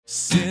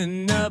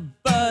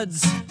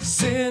Cinebuds,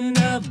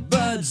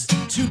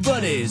 two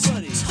buddies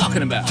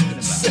talking about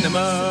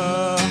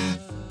cinema.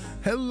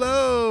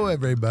 Hello,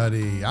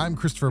 everybody. I'm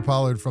Christopher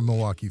Pollard from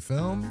Milwaukee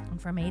Film.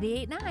 And from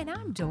 88.9,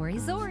 I'm Dory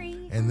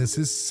Zori. And this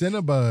is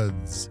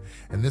Cinebuds.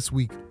 And this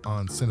week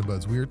on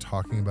Cinebuds, we are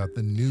talking about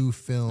the new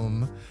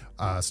film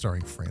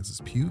starring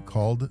Frances Pugh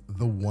called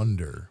The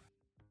Wonder.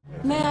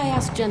 May I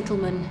ask,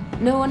 gentlemen,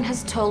 no one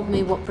has told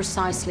me what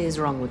precisely is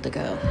wrong with the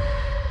girl.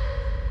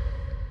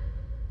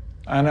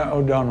 Anna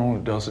O'Donnell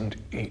doesn't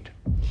eat.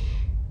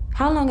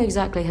 How long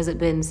exactly has it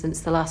been since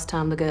the last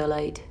time the girl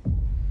ate?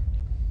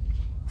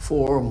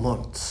 4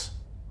 months.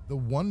 The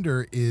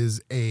Wonder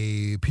is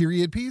a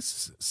period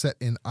piece set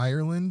in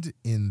Ireland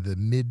in the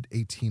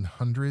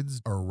mid-1800s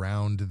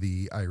around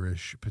the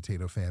Irish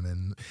potato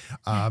famine.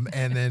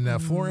 And then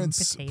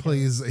Florence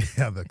plays,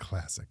 the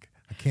classic.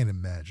 I can't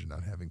imagine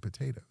not having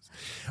potatoes.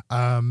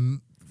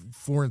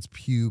 Florence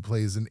Pugh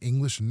plays an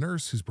English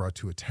nurse who's brought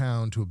to a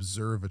town to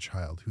observe a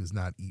child who has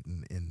not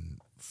eaten in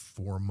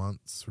 4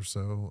 months or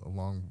so,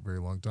 very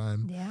long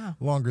time. Yeah.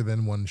 Longer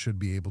than one should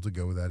be able to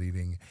go without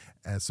eating.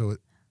 And so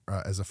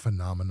as a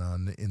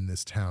phenomenon in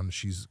this town,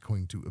 she's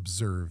going to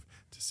observe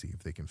to see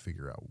if they can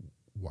figure out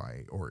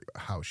why or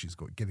how she's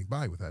getting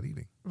by without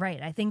eating.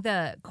 Right. I think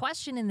the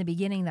question in the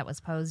beginning that was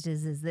posed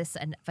is this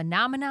a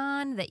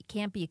phenomenon that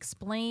can't be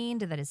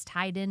explained, that is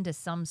tied into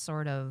some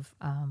sort of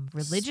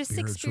religious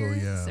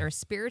experience or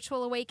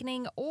spiritual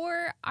awakening,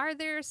 or are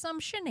there some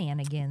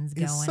shenanigans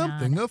going on? Is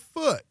something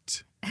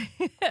afoot?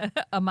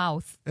 A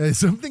mouth.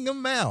 Something a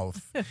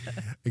mouth.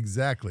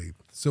 Exactly.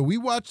 So we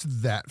watched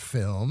that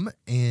film,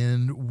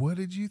 and what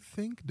did you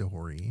think,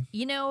 Dory?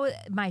 You know,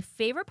 my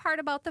favorite part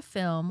about the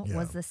film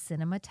was the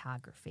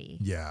cinematography.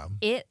 Yeah.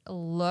 It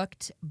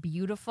looked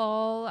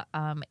beautiful.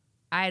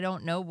 I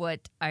don't know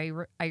what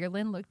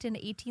Ireland looked in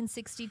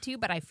 1862,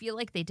 but I feel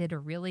like they did a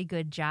really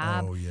good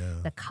job. Oh, yeah.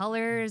 The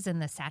colors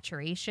and the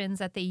saturations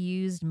that they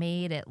used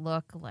made it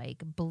look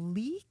like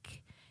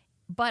bleak,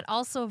 but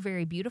also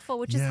very beautiful,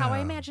 which is how I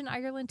imagine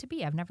Ireland to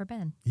be. I've never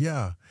been.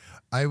 Yeah.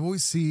 I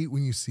always see,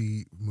 when you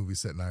see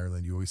movies set in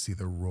Ireland, you always see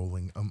the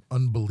rolling,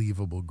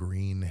 unbelievable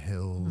green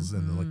hills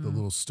and the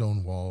little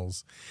stone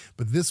walls.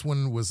 But this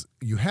one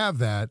you have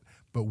that,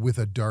 but with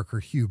a darker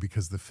hue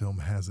because the film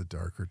has a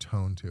darker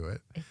tone to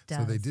it. It does.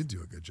 So they did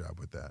do a good job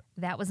with that.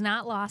 That was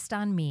not lost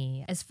on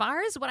me. As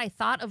far as what I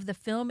thought of the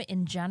film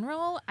in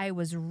general, I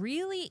was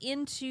really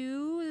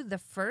into the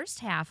first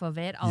half of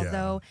it,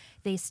 although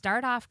they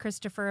start off,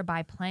 Christopher,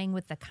 by playing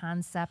with the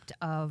concept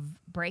of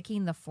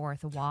breaking the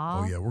fourth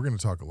wall. Oh, yeah. We're going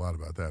to talk a lot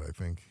about that, I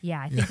think.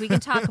 Yeah, I think we can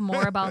talk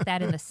more about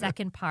that in the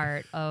second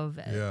part of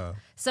it. Yeah.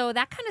 So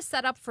that kind of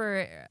set up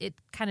for it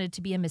kind of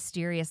to be a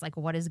mysterious, like,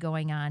 what is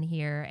going on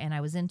here? And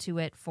I was into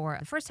it for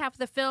the first half of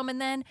the film.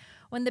 And then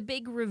when the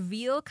big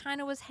reveal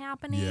kind of was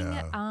happening,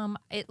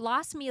 it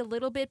lost me a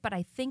little bit, but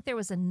I think there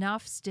was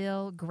enough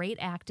still great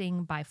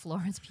acting by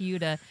Florence Pugh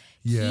to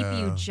keep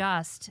you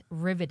just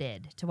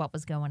riveted to what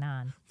was going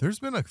on. There's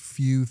been a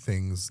few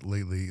things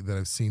lately that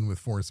I've seen with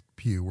Florence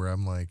Pugh where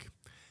I'm like,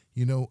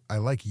 I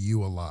like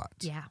you a lot.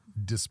 Yeah.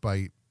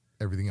 Despite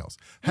everything else.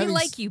 We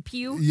like you,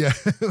 Pugh. Yeah.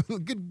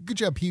 Good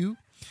job, Pugh.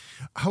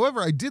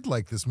 However, I did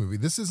like this movie.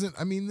 This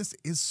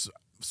is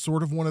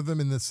sort of one of them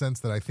in the sense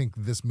that I think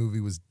this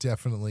movie was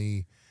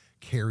definitely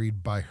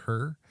carried by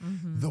her.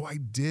 Mm-hmm. Though I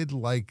did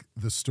like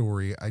the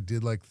story. I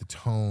did like the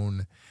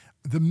tone.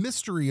 The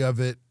mystery of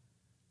it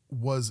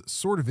was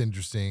sort of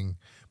interesting,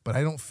 but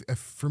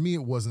for me,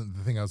 it wasn't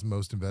the thing I was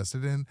most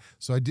invested in.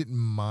 So I didn't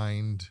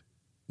mind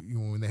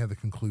when they had the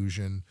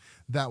conclusion.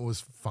 That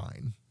was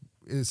fine,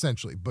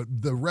 essentially. But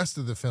the rest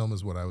of the film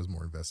is what I was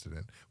more invested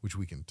in, which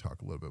we can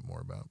talk a little bit more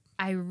about.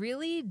 I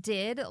really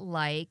did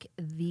like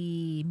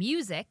the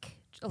music,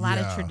 a lot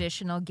of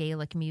traditional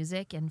Gaelic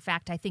music. In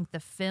fact, I think the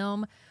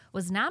film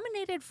was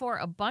nominated for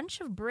a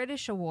bunch of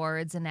British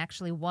awards and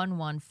actually won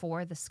one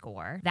for the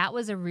score. That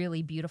was a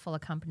really beautiful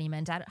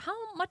accompaniment.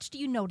 How much do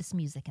you notice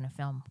music in a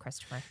film,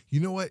 Christopher? You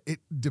know what? It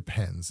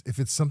depends. If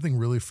it's something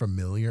really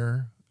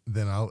familiar,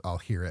 then I'll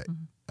hear it.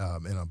 Mm-hmm.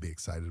 And I'll be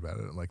excited about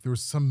it. Like there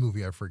was some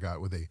movie I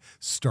forgot where they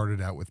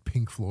started out with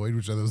Pink Floyd,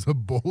 which I thought was a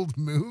bold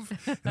move.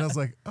 And I was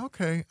like,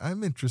 okay,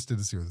 I'm interested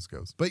to see where this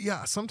goes. But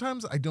yeah,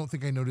 sometimes I don't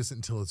think I notice it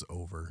until it's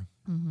over.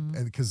 Mm-hmm.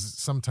 And because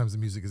sometimes the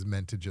music is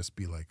meant to just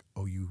be like,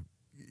 oh,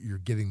 you're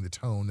getting the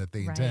tone that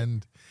they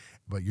intend.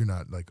 But you're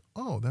not like,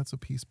 oh, that's a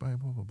piece by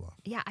blah, blah, blah.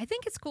 Yeah, I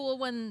think it's cool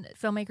when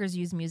filmmakers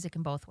use music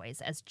in both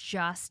ways as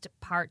just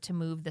part to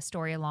move the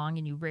story along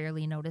and you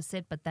rarely notice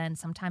it, but then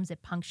sometimes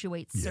it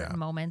punctuates certain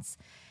moments.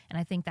 And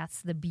I think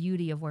that's the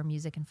beauty of where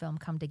music and film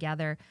come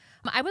together.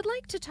 I would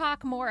like to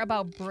talk more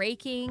about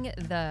breaking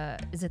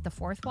is it the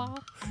fourth wall?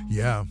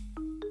 Yeah.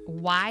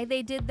 Why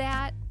they did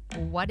that,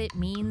 what it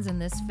means in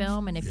this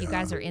film, and if you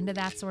guys are into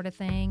that sort of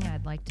thing,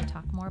 I'd like to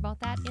talk more about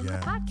that in the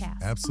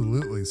podcast.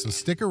 Absolutely. So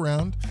stick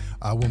around.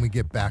 When we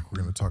get back,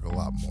 we're going to talk a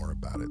lot more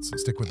about it. So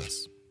stick with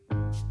us.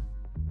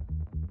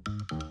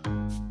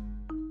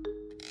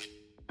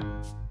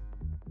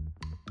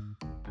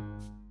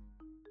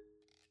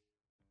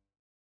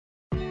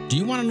 Do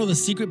you want to know the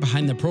secret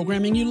behind the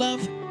programming you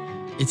love?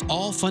 It's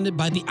all funded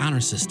by the Honor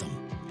System.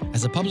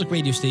 As a public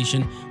radio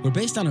station, we're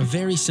based on a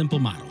very simple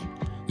model.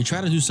 We try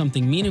to do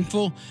something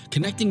meaningful,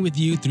 connecting with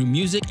you through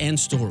music and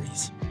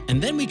stories. And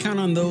then we count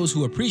on those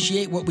who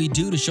appreciate what we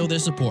do to show their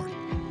support.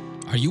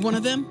 Are you one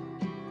of them?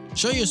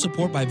 Show your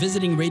support by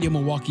visiting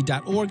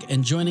radiomilwaukee.org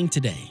and joining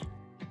today.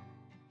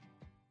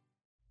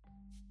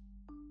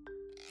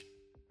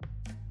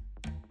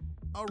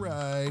 All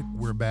right,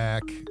 we're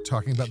back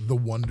talking about The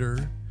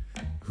Wonder,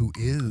 who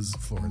is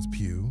Florence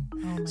Pugh,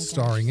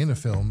 starring in a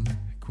film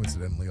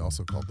coincidentally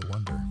also called The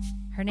Wonder.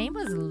 Her name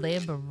was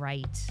Lib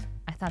Wright.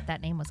 I thought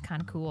that name was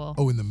kind of cool.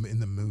 Oh, in the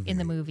movie. In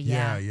the movie,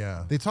 yeah.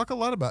 Yeah. They talk a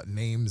lot about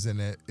names in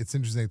it. It's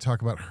interesting. They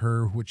talk about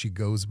her, what she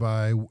goes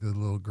by. The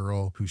little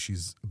girl who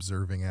she's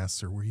observing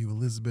asks her, "Were you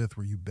Elizabeth?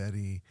 Were you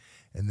Betty?"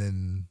 And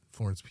then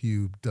Florence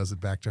Pugh does it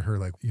back to her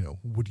like,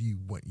 what do you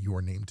want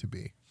your name to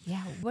be?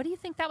 Yeah. What do you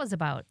think that was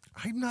about?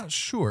 I'm not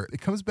sure. It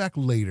comes back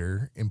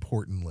later,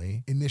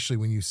 importantly. Initially,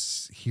 when you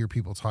hear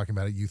people talking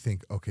about it, you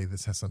think, okay,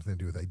 this has something to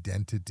do with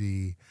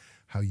identity,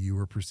 how you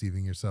were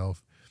perceiving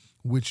yourself,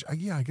 which, I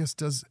guess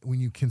does,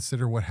 when you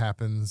consider what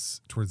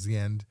happens towards the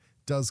end,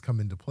 does come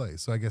into play.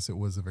 So I guess it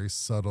was a very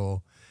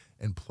subtle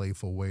and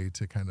playful way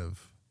to kind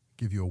of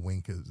give you a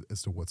wink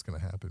as to what's going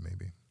to happen,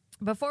 maybe.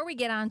 Before we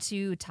get on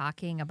to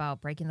talking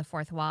about breaking the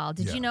fourth wall,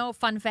 did you know,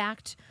 fun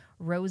fact,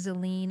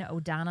 Rosaline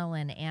O'Donnell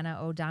and Anna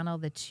O'Donnell,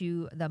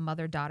 the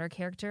mother-daughter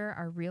character,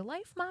 are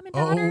real-life mom and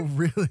daughter? Oh,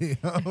 really?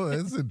 Oh,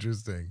 that's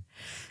interesting.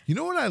 You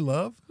know what I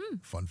love?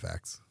 Fun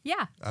facts.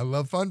 Yeah. I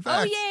love fun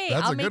facts. Oh, yay.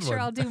 I'll make sure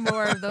I'll do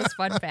more of those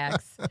fun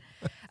facts.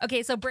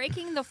 Okay, so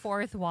breaking the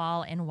fourth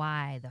wall and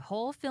why. The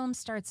whole film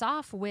starts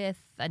off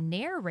with a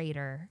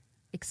narrator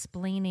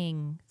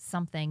explaining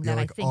something that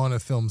I think... on a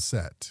film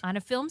set. On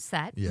a film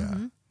set. Yeah.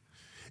 Mm-hmm.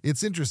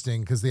 It's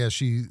interesting because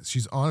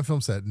she's on a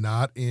film set,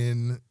 not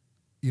in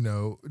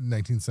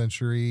 19th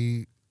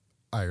century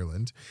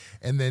Ireland,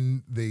 and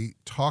then they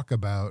talk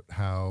about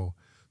how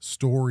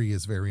story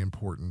is very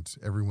important.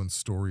 Everyone's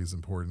story is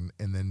important,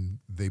 and then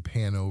they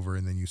pan over,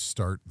 and then you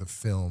start the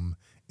film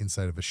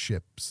inside of a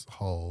ship's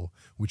hull,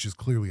 which is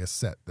clearly a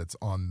set that's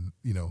on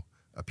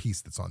a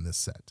piece that's on this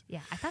set.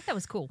 Yeah, I thought that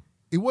was cool.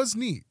 It was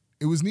neat.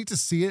 It was neat to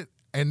see it,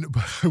 and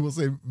I will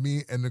say,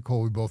 me and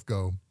Nicole, we both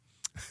go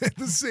at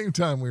the same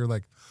time. We were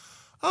like,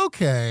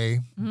 okay,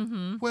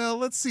 well,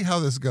 let's see how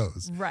this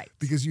goes. Right.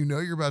 Because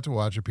you're about to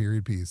watch a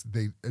period piece.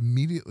 They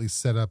immediately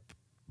set up,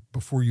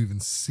 before you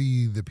even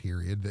see the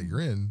period that you're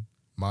in,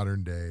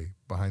 modern day,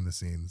 behind the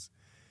scenes.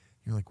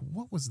 You're like,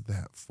 what was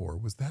that for?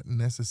 Was that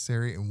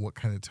necessary? And what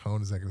kind of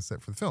tone is that going to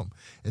set for the film?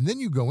 And then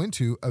you go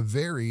into a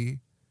very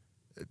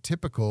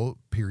typical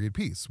period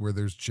piece where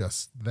there's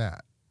just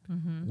that.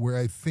 Where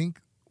I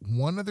think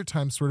one other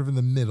time, sort of in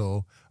the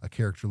middle, a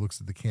character looks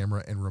at the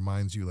camera and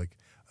reminds you, like,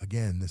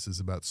 again, this is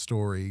about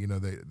story.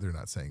 They're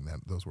not saying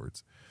those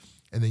words.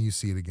 And then you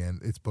see it again.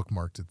 It's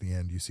bookmarked at the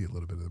end. You see a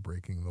little bit of the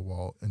breaking of the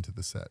wall into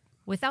the set.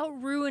 Without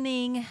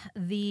ruining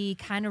the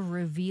kind of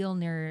reveal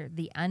near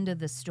the end of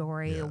the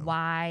story,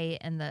 why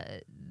and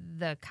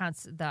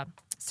the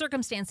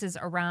circumstances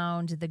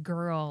around the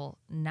girl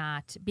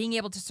not being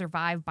able to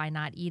survive by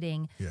not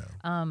eating. Yeah.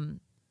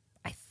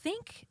 I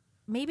think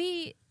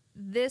maybe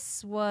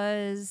this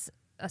was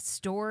a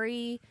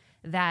story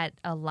that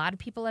a lot of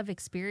people have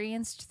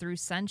experienced through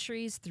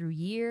centuries, through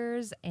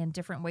years, and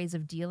different ways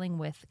of dealing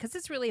with, because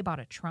it's really about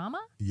a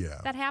trauma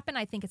that happened.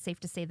 I think it's safe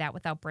to say that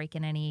without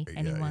breaking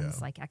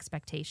anyone's like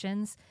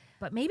expectations.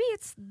 But maybe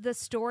it's the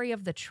story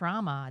of the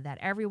trauma, that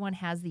everyone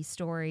has these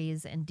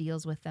stories and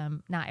deals with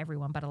them. Not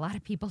everyone, but a lot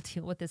of people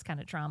deal with this kind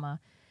of trauma,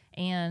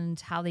 and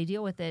how they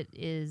deal with it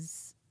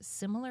is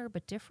similar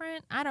but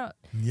different.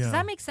 Does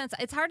that make sense?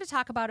 It's hard to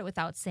talk about it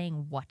without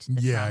saying what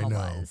the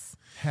trauma was.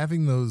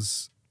 Having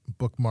those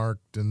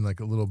bookmarked and like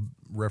a little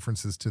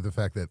references to the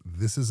fact that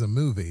this is a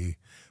movie,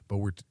 but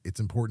it's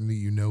important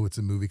that it's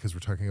a movie because we're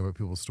talking about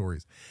people's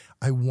stories.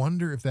 I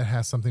wonder if that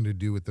has something to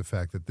do with the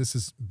fact that this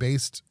is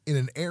based in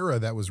an era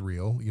that was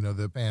real,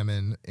 the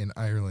famine in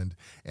Ireland,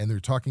 and they're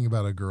talking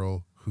about a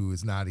girl who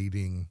is not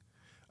eating.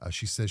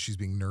 She says she's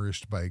being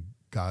nourished by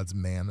God's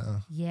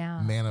manna.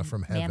 Yeah. Manna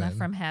from heaven. Manna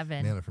from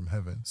heaven. Manna from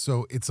heaven.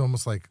 So it's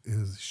almost like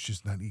it's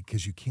just not eat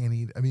because you can't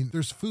eat. I mean,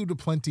 there's food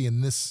aplenty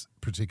in this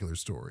particular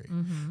story.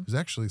 There's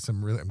actually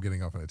some I'm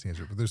getting off on a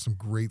tangent, but there's some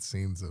great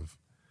scenes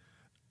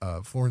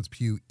of Florence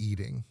Pugh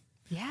eating.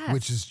 Yes.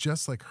 Which is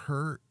just like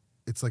her.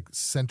 It's like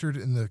centered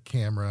in the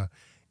camera,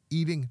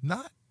 eating,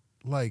 not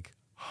like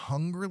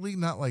hungrily,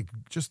 not like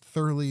just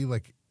thoroughly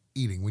like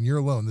eating. When you're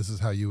alone, this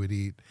is how you would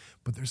eat.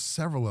 But there's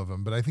several of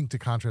them. But I think to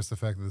contrast the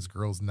fact that this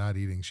girl's not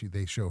eating,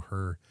 they show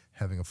her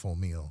having a full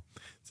meal.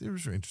 It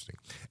was really interesting.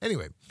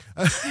 Anyway.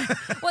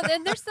 Well,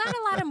 then there's not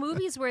a lot of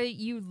movies where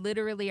you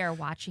literally are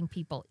watching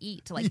people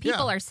eat. Like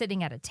people are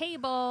sitting at a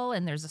table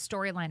and there's a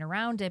storyline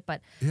around it,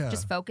 but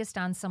just focused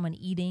on someone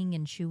eating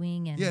and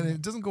chewing. And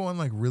it doesn't go on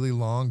like really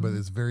long, but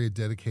it's very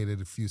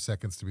dedicated, a few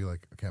seconds to be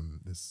like, okay,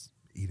 I'm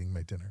eating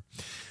my dinner.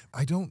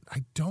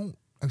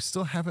 I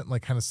still haven't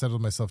like kind of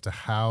settled myself to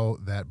how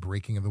that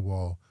breaking of the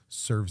wall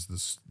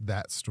serves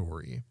that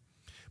story.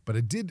 But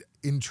it did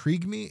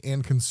intrigue me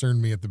and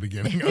concern me at the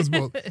beginning. I was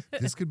both,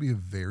 this could be a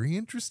very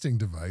interesting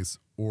device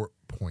or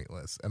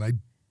pointless. And I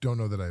don't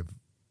know that I've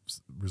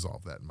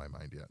resolved that in my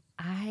mind yet.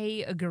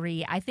 I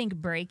agree. I think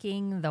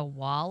breaking the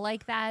wall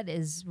like that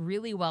is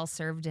really well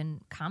served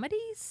in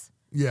comedies.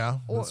 Yeah,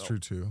 that's true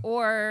too.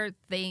 Or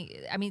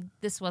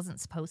this wasn't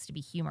supposed to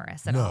be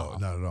humorous at all.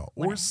 No, not at all.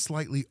 Or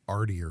slightly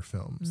artier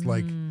films.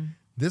 Like,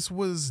 this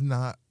was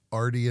not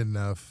arty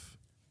enough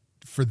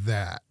for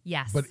that.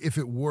 Yes. But if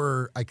it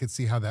were, I could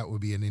see how that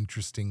would be an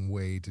interesting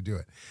way to do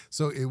it.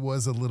 So it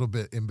was a little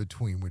bit in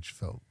between, which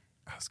felt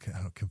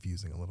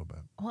confusing a little bit.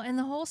 Well, and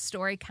the whole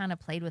story kind of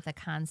played with the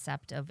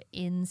concept of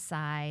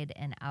inside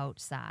and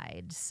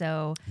outside.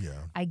 So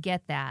I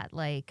get that.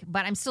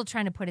 But I'm still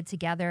trying to put it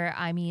together.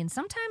 I mean,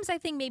 sometimes I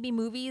think maybe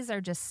movies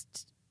are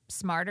just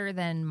smarter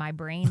than my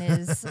brain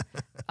is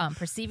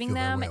perceiving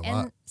them.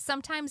 And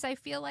sometimes I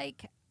feel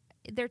like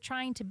they're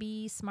trying to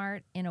be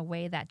smart in a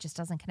way that just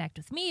doesn't connect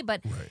with me,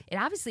 but it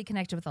obviously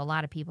connected with a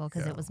lot of people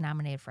because it was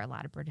nominated for a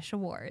lot of British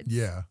awards.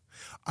 Yeah.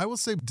 I will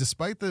say,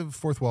 despite the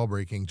fourth wall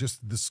breaking,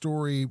 just the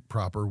story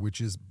proper,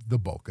 which is the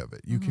bulk of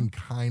it, you can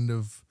kind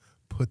of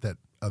put that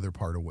other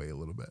part away a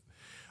little bit.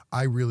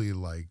 I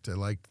liked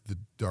the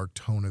dark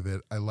tone of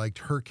it. I liked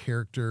her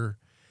character,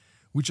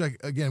 which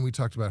we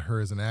talked about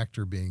her as an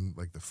actor being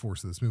like the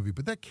force of this movie,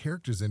 but that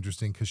character is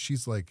interesting because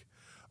she's like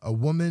a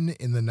woman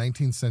in the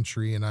 19th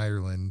century in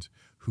Ireland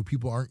who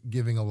people aren't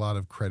giving a lot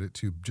of credit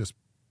to just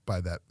by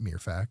that mere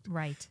fact.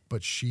 Right.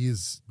 But she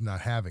is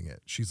not having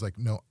it. She's like,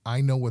 no, I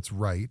know what's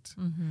right,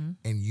 and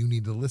you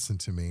need to listen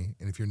to me.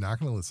 And if you're not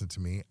going to listen to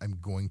me, I'm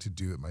going to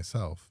do it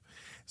myself.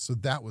 So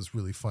that was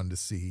really fun to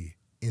see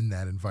in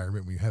that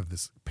environment when you have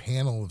this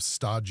panel of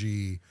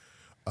stodgy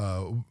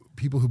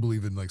people who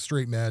believe in like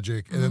straight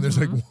magic. And then there's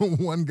like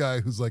one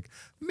guy who's like,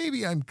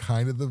 maybe I'm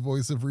kind of the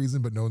voice of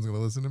reason, but no one's going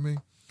to listen to me.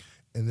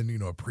 And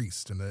then, a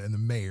priest and the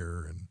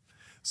mayor. And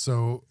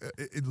so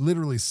it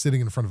literally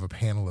sitting in front of a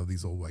panel of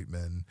these old white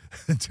men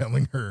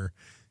telling her,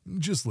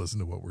 just listen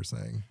to what we're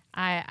saying.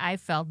 I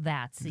felt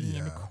that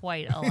scene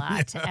quite a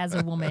lot as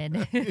a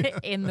woman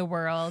in the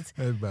world.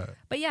 I bet.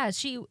 But yeah,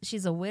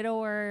 she's a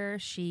widower.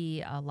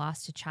 She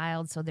lost a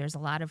child. So there's a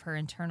lot of her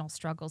internal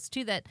struggles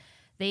too that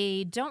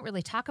they don't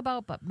really talk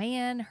about, but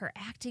man, her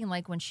acting,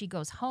 like when she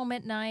goes home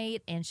at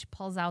night and she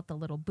pulls out the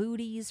little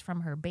booties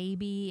from her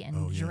baby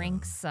and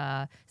drinks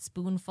a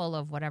spoonful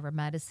of whatever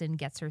medicine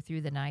gets her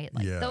through the night.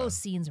 Those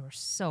scenes were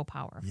so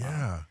powerful.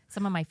 Yeah.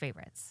 Some of my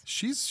favorites.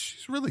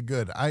 She's really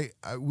good.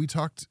 We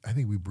talked, I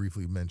think we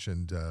briefly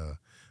mentioned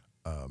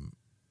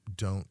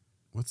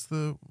what's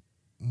the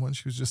one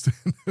she was just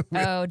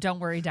in? Don't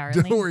Worry,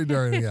 Darling. Don't Worry,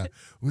 Darling, yeah.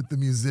 With the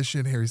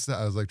musician Harry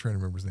Styles. I was like trying to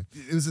remember his name.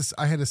 It was this,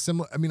 I had a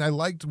similar, I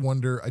liked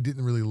Wonder. I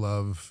didn't really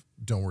love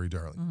Don't Worry,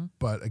 Darling.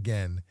 But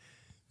again,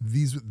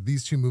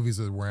 these two movies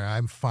are where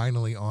I'm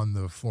finally on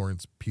the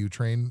Florence Pugh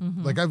train.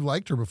 Like, I've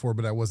liked her before,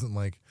 but I wasn't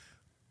like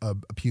a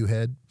Pugh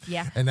head.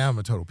 Yeah. And now I'm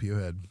a total Pugh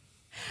head.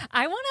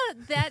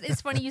 That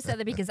is funny you said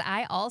that because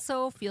I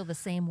also feel the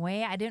same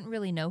way. I didn't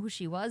really know who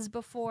she was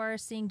before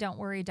seeing Don't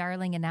Worry,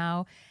 Darling, and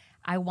now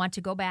I want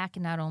to go back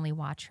and not only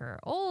watch her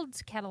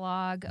old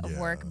catalog of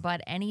work,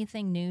 but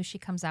anything new she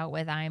comes out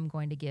with, I am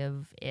going to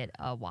give it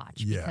a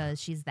watch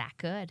because she's that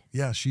good.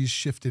 Yeah, she's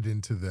shifted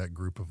into that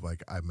group of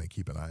like, I might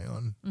keep an eye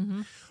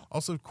on.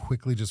 Also,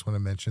 quickly just want to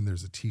mention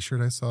there's a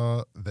t-shirt I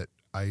saw that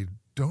I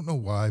don't know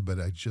why, but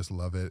I just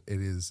love it. It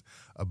is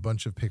a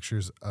bunch of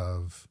pictures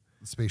of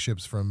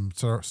spaceships from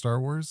Star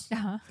Wars.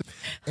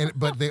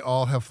 But they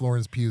all have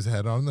Florence Pugh's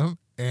head on them,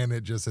 and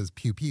it just says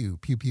pew, pew,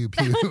 pew, pew,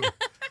 pew.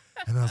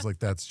 And I was like,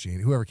 that's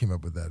genius. Whoever came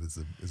up with that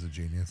is a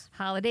genius.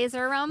 Holidays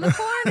are around the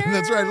corner.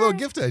 That's right. A little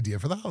gift idea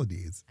for the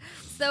holidays.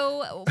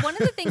 So one of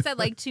the things I'd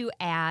like to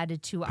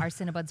add to our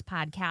Cinebuds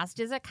podcast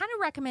is a kind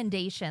of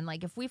recommendation.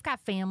 Like, if we've got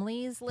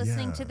families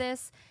listening to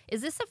this,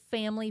 is this a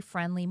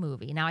family-friendly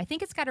movie? Now, I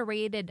think it's got a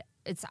rated,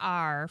 it's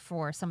R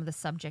for some of the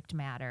subject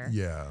matter.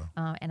 Yeah.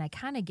 And I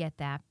kind of get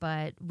that,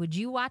 but would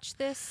you watch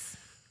this?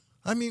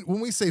 I mean, when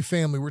we say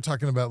family, we're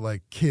talking about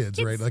like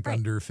kids, right? Like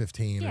under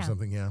 15 or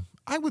something,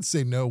 I would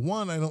say no.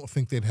 One, I don't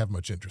think they'd have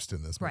much interest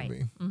in this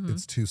movie.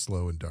 It's too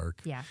slow and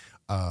dark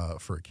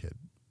for a kid.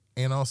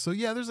 And also,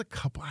 there's a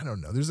couple, I don't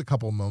know, there's a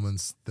couple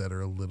moments that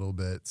are a little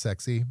bit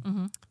sexy.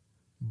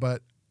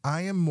 But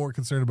I am more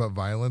concerned about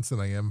violence than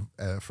I am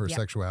for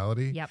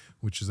sexuality,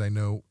 which is, I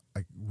know,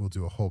 we'll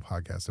do a whole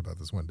podcast about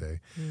this one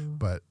day,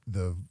 but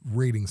the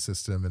rating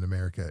system in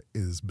America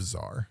is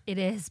bizarre. It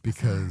is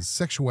bizarre. Because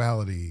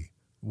sexuality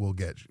will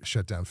get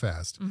shut down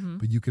fast,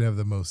 but you can have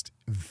the most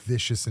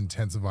vicious,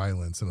 intense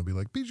violence, and it'll be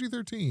like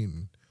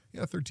PG-13.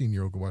 Yeah, a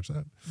 13-year-old can watch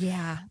that.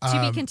 Yeah,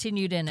 to be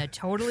continued in a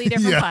totally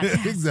different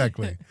podcast.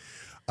 Exactly.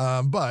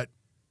 But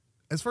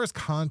as far as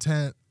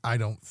content, I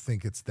don't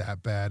think it's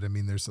that bad. I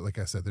mean, there's, like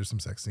I said, there's some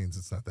sex scenes.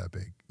 It's not that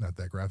big, not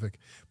that graphic,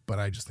 but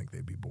I just think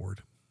they'd be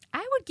bored.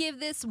 I would give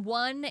this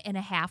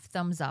 1.5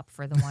 thumbs up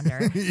for The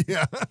Wonder.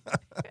 Yeah.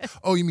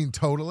 Oh, you mean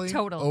totally?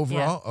 Total.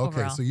 Overall? Yeah, okay,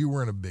 overall. So you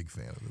weren't a big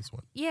fan of this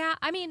one. Yeah,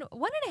 I mean,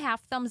 1.5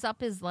 thumbs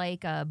up is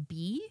like a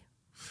B.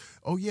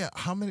 Oh, yeah.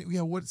 How many?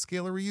 Yeah, what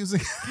scale are we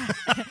using?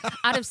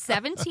 Out of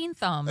 17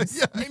 thumbs.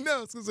 Yeah, I know.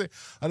 I was going to say,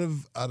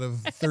 out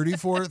of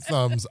 34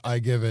 thumbs, I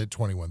give it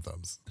 21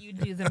 thumbs. You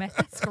do the math.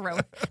 That's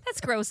gross.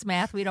 That's gross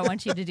math. We don't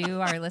want you to do,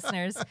 our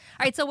listeners. All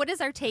right, so what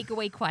is our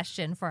takeaway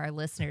question for our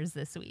listeners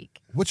this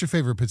week? What's your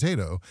favorite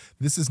potato?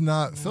 This is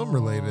not film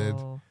related,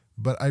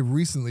 but I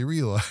recently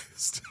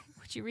realized.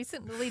 Would you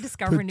recently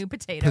discover a new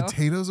potato?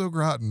 Potatoes au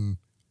gratin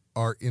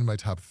are in my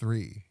top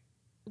 3.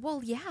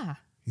 Well, yeah.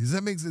 Is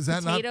that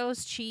not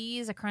Potatoes,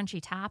 cheese, a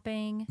crunchy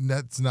topping.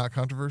 That's not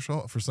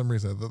controversial? For some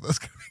reason, I thought that's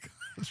going to be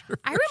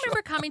controversial. I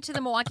remember coming to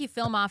the Milwaukee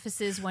Film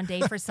offices one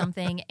day for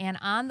something, and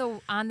on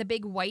the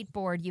big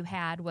whiteboard you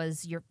had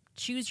was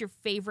choose your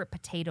favorite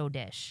potato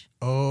dish.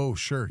 Oh,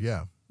 sure,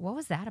 yeah. What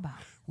was that about?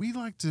 We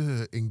like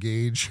to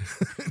engage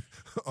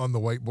on the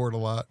whiteboard a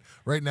lot.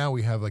 Right now,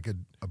 we have like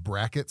a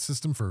bracket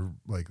system for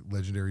like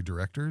legendary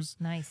directors.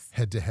 Nice.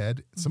 Head to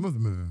head. Some of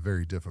them have been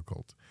very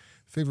difficult.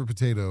 Favorite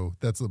potato,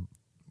 that's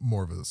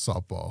more of a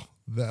softball.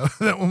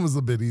 That one was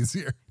a bit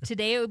easier.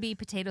 Today it would be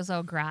potatoes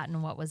au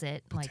gratin. What was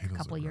it? Potatoes like a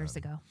couple au years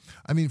gratin. ago.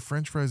 I mean,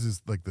 French fries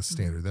is like the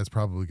standard. That's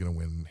probably going to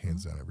win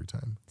hands down every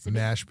time.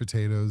 Mashed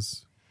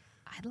potatoes.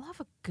 I'd love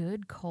a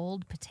good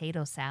cold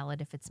potato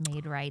salad if it's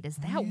made right. Is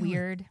that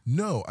weird?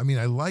 No, I mean,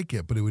 I like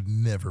it, but it would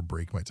never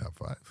break my top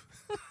 5.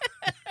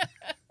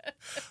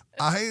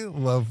 I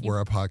love where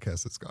our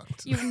podcast has gone.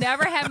 You've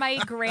never had my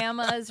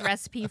grandma's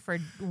recipe for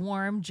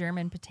warm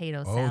German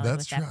potato salad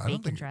that's with true. that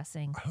bacon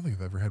dressing. I don't think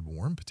I've ever had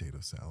warm potato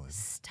salad.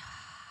 Stop.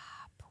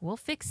 We'll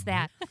fix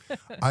that.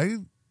 I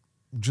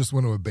just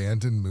want to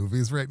abandon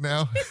movies right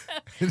now.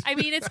 I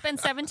mean, it's been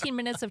 17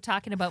 minutes of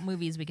talking about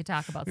movies. We could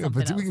talk about something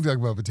but else. we can talk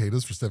about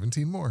potatoes for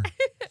 17 more.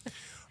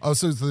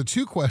 So the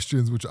 2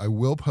 questions, which I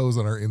will pose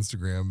on our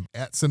Instagram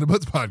at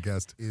Cinebuds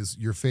Podcast, is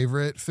your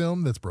favorite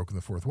film that's broken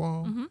the fourth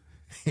wall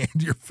and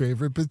your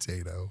favorite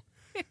potato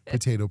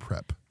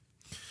prep.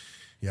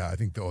 Yeah, I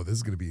think, this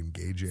is going to be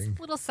engaging.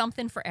 A little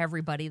something for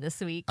everybody this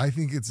week. I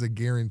think it's a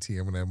guarantee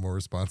I'm going to have more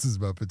responses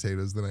about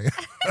potatoes than I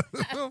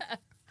have. All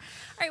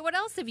right, what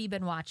else have you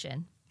been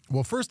watching?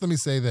 Well, first, let me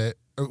say that,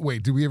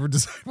 wait, did we ever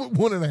decide what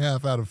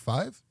 1.5 out of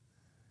 5?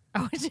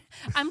 Oh,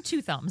 I'm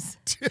 2 thumbs.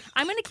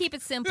 I'm going to keep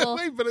it simple.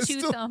 Wait, but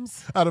 2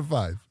 thumbs. Out of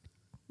 5.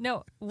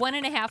 No,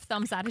 1.5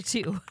 thumbs out of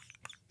 2.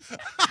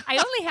 I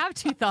only have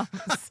 2 thumbs.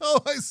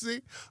 Oh, I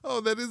see. Oh,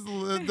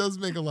 that does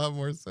make a lot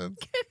more sense.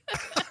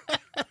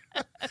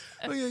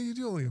 Oh, yeah, you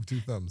do only have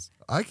 2 thumbs.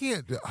 I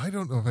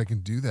don't know if I can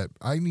do that.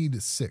 I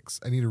need 6.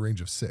 I need a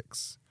range of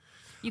 6.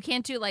 You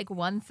can't do like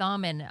 1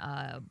 thumb and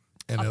up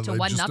to like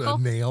 1 just knuckle? a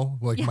nail,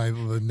 like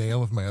the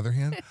nail of my other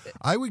hand.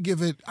 I'd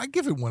give it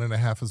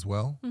 1.5 as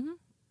well. Mm-hmm.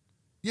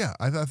 Yeah,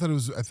 I thought it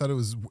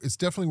was. It's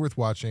definitely worth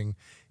watching,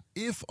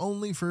 if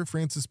only for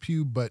Frances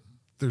Pugh. But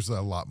there's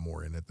a lot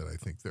more in it that I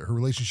think that her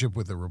relationship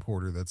with the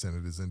reporter that's in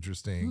it is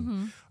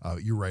interesting. Mm-hmm.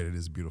 You're right; it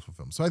is a beautiful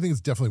film. So I think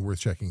it's definitely worth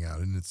checking out,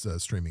 and it's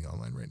streaming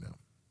online right now.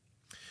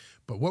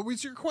 But what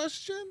was your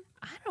question?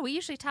 I don't know. We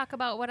usually talk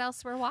about what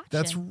else we're watching.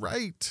 That's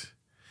right.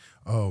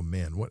 Oh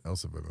man, what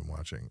else have I been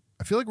watching?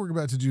 I feel like we're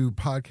about to do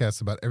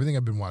podcasts about everything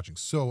I've been watching.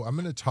 So I'm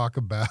going to talk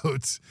about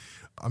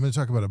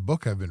a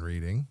book I've been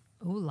reading.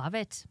 Ooh, love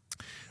it.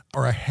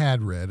 Or I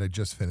had read. I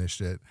just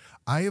finished it.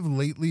 I have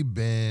lately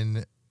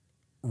been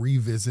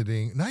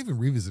revisiting, not even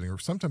revisiting, or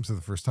sometimes for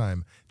the first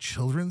time,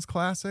 children's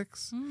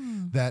classics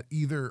that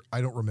either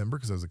I don't remember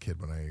because I was a kid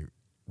when I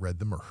read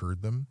them or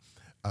heard them,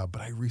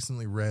 but I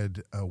recently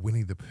read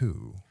Winnie the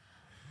Pooh.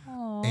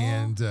 Aww.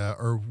 And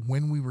or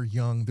When We Were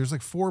Young. There's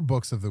like 4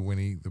 books of the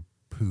Winnie the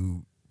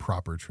Pooh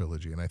proper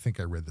trilogy, and I think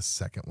I read the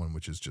second one,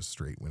 which is just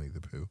straight Winnie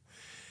the Pooh.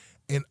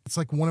 And it's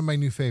like one of my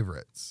new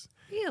favorites.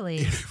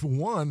 Really?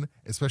 One,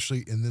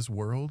 especially in this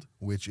world,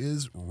 which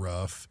is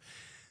rough.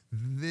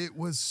 It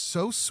was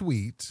so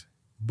sweet,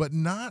 but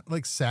not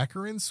like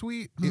saccharine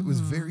sweet. It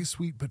was very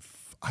sweet, but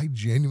I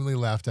genuinely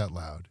laughed out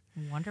loud.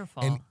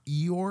 Wonderful. And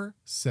Eeyore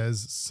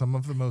says some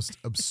of the most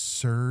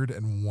absurd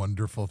and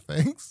wonderful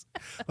things.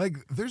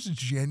 Like, there's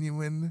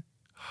genuine,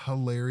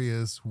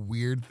 hilarious,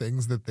 weird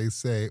things that they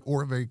say,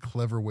 or very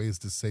clever ways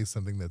to say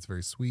something that's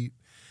very sweet.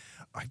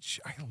 I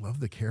love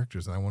the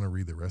characters, and I want to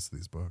read the rest of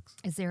these books.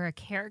 Is there a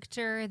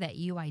character that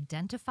you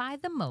identify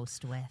the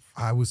most with?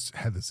 I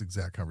had this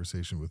exact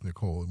conversation with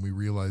Nicole, and we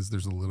realized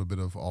there's a little bit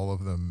of all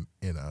of them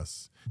in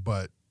us.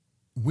 But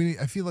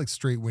I feel like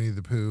straight Winnie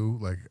the Pooh,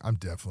 like I'm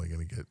definitely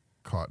going to get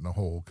caught in a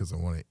hole because I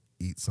want to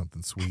eat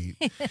something sweet.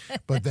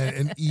 But then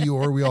in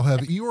Eeyore, we all have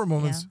Eeyore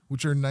moments,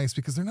 which are nice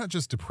because they're not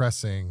just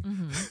depressing.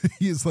 Mm-hmm.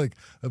 He is like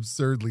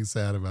absurdly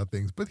sad about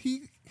things, but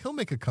he'll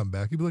make a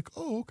comeback. He'll be like,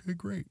 oh, okay,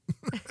 great.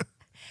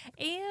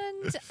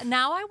 And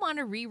now I want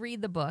to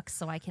reread the book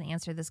so I can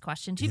answer this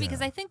question too,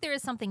 because I think there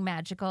is something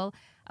magical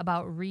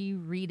about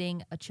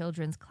rereading a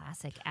children's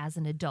classic as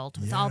an adult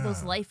with all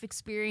those life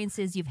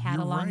experiences you've had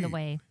along the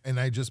way.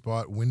 And I just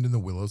bought Wind in the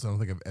Willows. I don't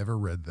think I've ever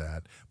read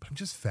that, but I'm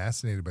just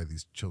fascinated by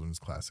these children's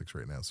classics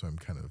right now, so I'm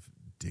kind of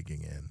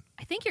digging in.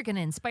 I think you're going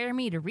to inspire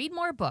me to read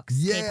more books.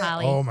 Yeah. Hey,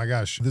 Polly. Oh my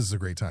gosh, this is a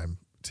great time.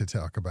 to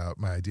talk about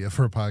my idea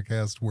for a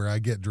podcast where I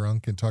get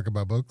drunk and talk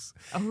about books.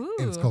 Ooh.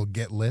 And it's called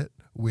Get Lit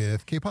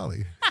with Kay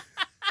Polly.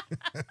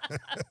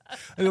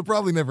 It'll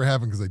probably never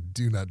happen because I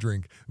do not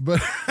drink.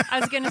 But I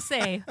was going to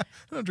say. I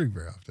don't drink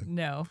very often.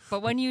 No.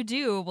 But when you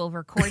do, we'll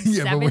record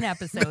Yeah, but 7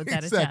 episodes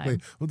at a exactly.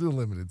 time. We'll do a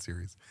limited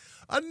series.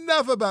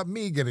 Enough about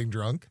me getting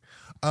drunk.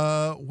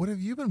 What have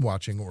you been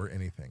watching or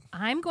anything?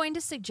 I'm going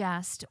to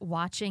suggest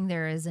watching.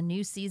 There is a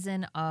new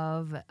season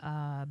of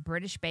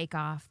British Bake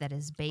Off that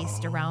is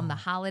based around the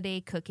holiday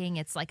cooking.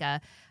 It's like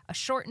a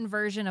shortened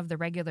version of the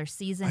regular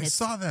season. I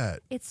saw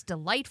that. It's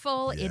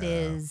delightful. Yeah. It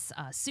is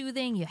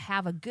soothing. You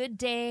have a good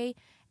day.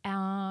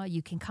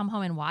 You can come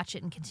home and watch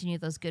it and continue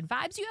those good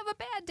vibes. You have a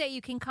bad day.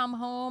 You can come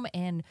home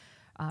and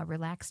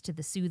relax to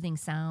the soothing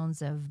sounds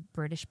of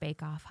British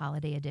Bake Off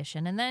Holiday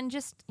Edition. And then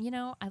just,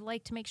 I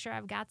like to make sure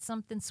I've got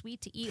something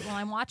sweet to eat while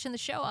I'm watching the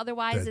show.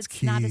 Otherwise, That's it's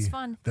key. not as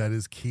fun. That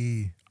is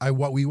key.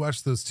 We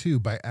watched those too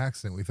by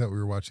accident. We thought we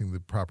were watching the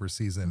proper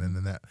season, and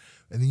then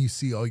you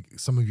see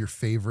some of your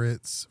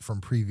favorites from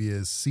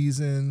previous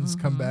seasons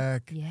come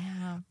back.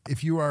 Yeah.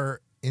 If you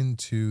are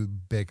into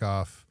Bake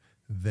Off,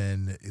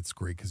 then it's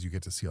great because you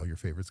get to see all your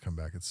favorites come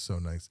back. It's so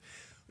nice.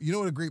 You know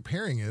what a great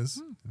pairing is?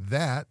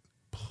 That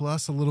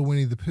plus a little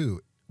Winnie the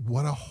Pooh.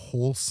 What a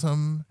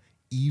wholesome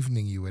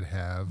evening you would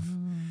have.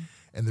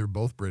 And they're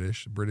both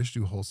British. British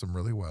do wholesome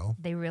really well.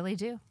 They really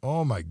do.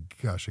 Oh my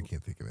gosh, I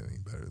can't think of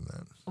anything better than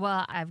that.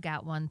 Well, I've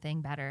got one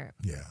thing better.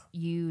 Yeah.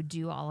 You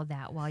do all of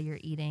that while you're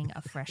eating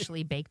a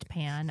freshly baked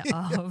pan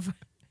of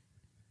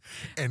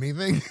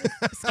Anything?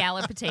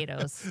 scalloped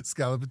potatoes.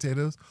 Scalloped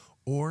potatoes.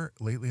 Or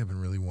lately I've been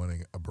really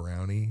wanting a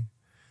brownie,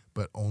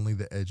 but only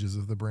the edges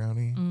of the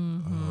brownie.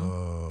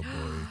 Oh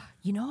boy.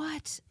 You know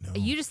what? No.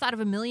 You just thought of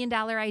 $1 million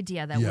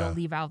idea that Yeah. we'll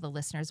leave all the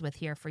listeners with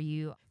here for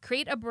you.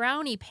 Create a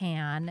brownie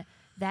pan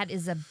that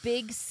is a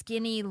big,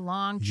 skinny,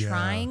 long Yeah.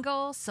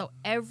 triangle. So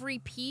every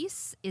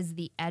piece is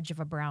the edge of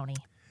a brownie.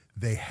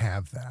 They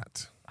have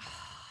that.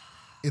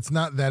 It's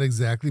not that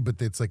exactly,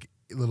 but it's like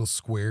little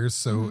squares.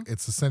 So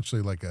it's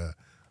essentially like a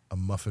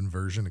muffin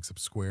version, except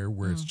square,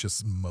 where it's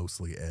just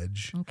mostly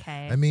edge.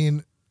 Okay. I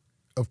mean,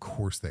 of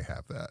course they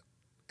have that.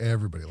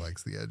 Everybody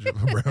likes the edge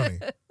of a brownie.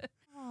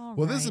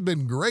 Well, this has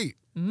been great.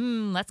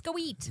 Let's go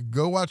eat.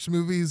 Go watch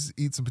movies,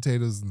 eat some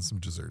potatoes and some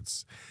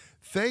desserts.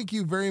 Thank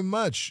you very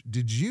much.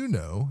 Did you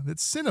know that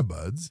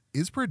Cinebuds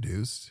is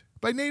produced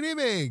by Nate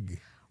Imig?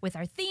 With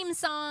our theme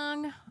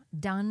song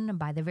done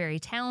by the very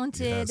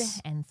talented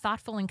Yes. and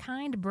thoughtful and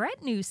kind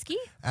Brett Newski.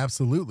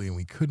 Absolutely, and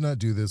we could not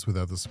do this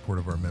without the support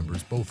of our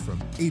members, both from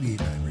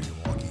 88.9 Radio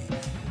Milwaukee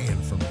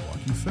and from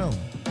Milwaukee Film.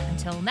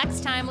 Until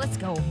next time, let's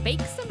go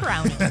bake some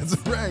brownies. That's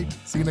right.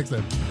 See you next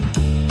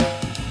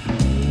time.